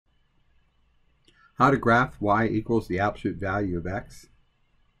How to graph y equals the absolute value of x.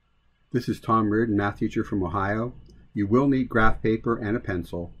 This is Tom Reardon, math teacher from Ohio. You will need graph paper and a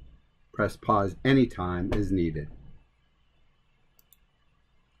pencil. Press pause anytime as needed.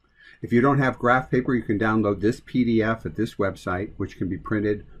 If you don't have graph paper, you can download this PDF at this website, which can be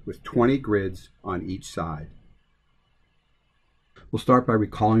printed with 20 grids on each side. We'll start by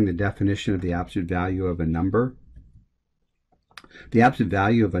recalling the definition of the absolute value of a number. The absolute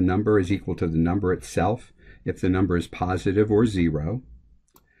value of a number is equal to the number itself if the number is positive or 0,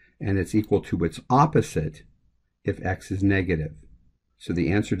 and it's equal to its opposite if x is negative. So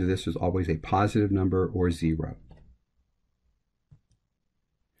the answer to this is always a positive number or 0.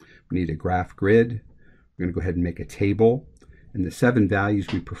 We need a graph grid. We're going to go ahead and make a table. And the 7 values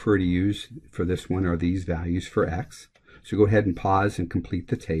we prefer to use for this one are these values for x. So go ahead and pause and complete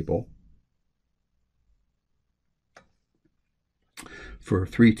the table. For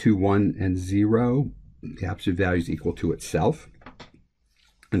 3, 2, 1, and 0, the absolute value is equal to itself.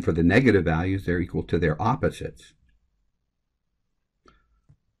 And for the negative values, they're equal to their opposites.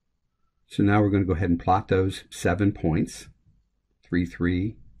 So now we're going to go ahead and plot those 7 points, 3,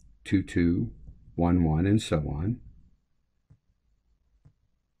 3, 2, 2, 1, 1, and so on.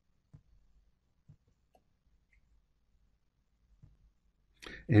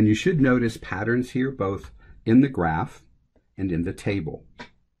 And you should notice patterns here, both in the graph and in the table.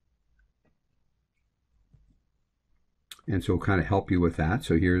 And so we'll kind of help you with that.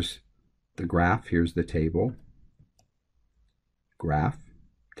 So here's the graph, here's the table. Graph,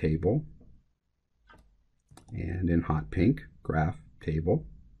 table. And in hot pink, graph, table.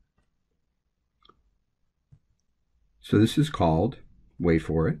 So this is called, wait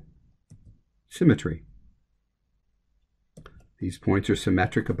for it, symmetry. These points are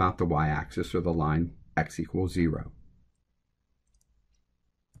symmetric about the y-axis, or the line x equals 0.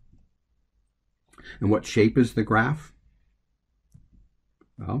 And what shape is the graph?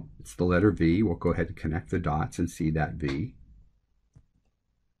 Well, it's the letter V. We'll go ahead and connect the dots and see that V.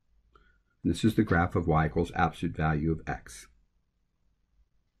 And this is the graph of y equals absolute value of x.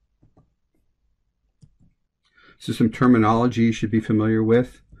 So some terminology you should be familiar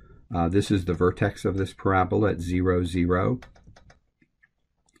with. This is the vertex of this parabola at 0, 0.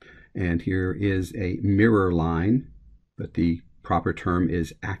 And here is a mirror line, but the proper term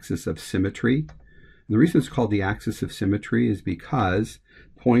is axis of symmetry. And the reason it's called the axis of symmetry is because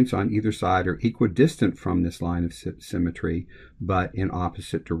points on either side are equidistant from this line of symmetry, but in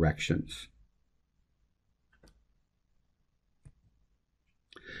opposite directions.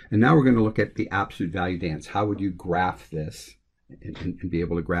 And now we're going to look at the absolute value dance. How would you graph this and be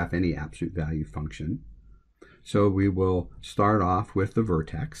able to graph any absolute value function? So we will start off with the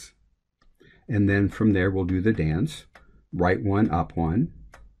vertex. And then from there, we'll do the dance. Right 1, up 1.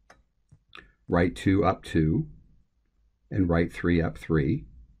 Right 2, up 2. And right 3, up 3.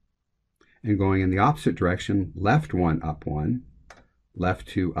 And going in the opposite direction, left 1, up 1. Left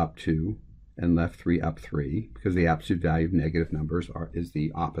 2, up 2. And left 3, up 3. Because the absolute value of negative numbers is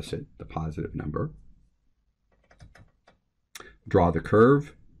the opposite, the positive number. Draw the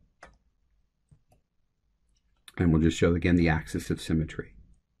curve. And we'll just show again the axis of symmetry.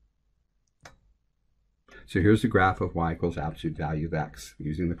 So here's the graph of y equals absolute value of x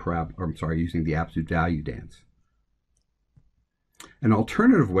using the absolute value dance. An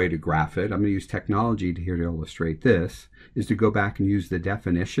alternative way to graph it, I'm going to use technology here to illustrate this, is to go back and use the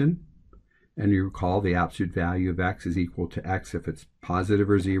definition. And you recall the absolute value of x is equal to x if it's positive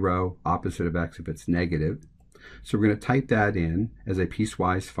or 0, opposite of x if it's negative. So we're going to type that in as a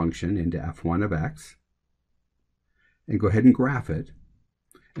piecewise function into f1 of x and go ahead and graph it.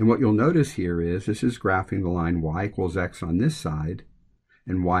 And what you'll notice here is this is graphing the line y equals x on this side,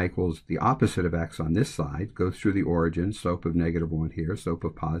 and y equals the opposite of x on this side. Goes through the origin, slope of -1 here, slope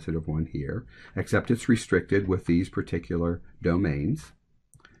of +1 here, except it's restricted with these particular domains.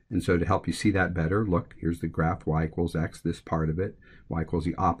 And so to help you see that better, look, here's the graph y equals x, this part of it. Y equals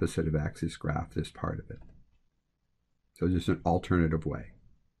the opposite of x, this graph, this part of it. So just an alternative way.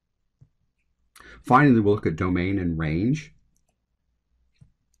 Finally, we'll look at domain and range.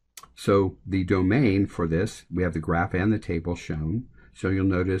 So the domain for this, we have the graph and the table shown. So you'll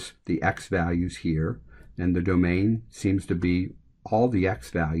notice the x values here, and the domain seems to be all the x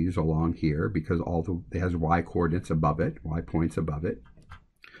values along here because it has y coordinates above it, y points above it.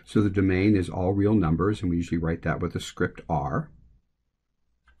 So the domain is all real numbers, and we usually write that with the script r.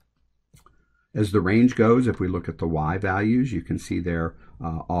 As the range goes, if we look at the y values, you can see they're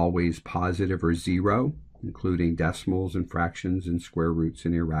always positive or 0. Including decimals and fractions and square roots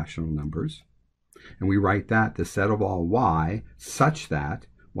and irrational numbers. And we write that the set of all y such that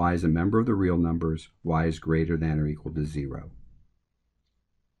y is a member of the real numbers, y is greater than or equal to 0.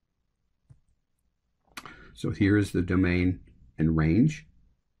 So here is the domain and range.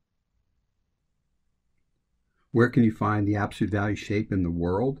 Where can you find the absolute value shape in the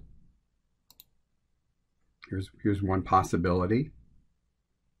world? Here's one possibility.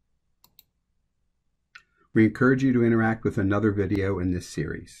 We encourage you to interact with another video in this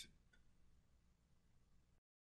series.